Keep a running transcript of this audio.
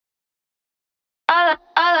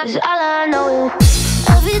all I know is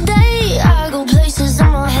every day I go places in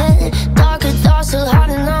my head. Darker thoughts are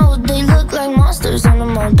hiding out, they look like monsters under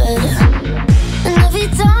my bed. And every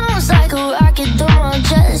time it's like a rocket through my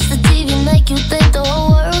chest. The TV make you think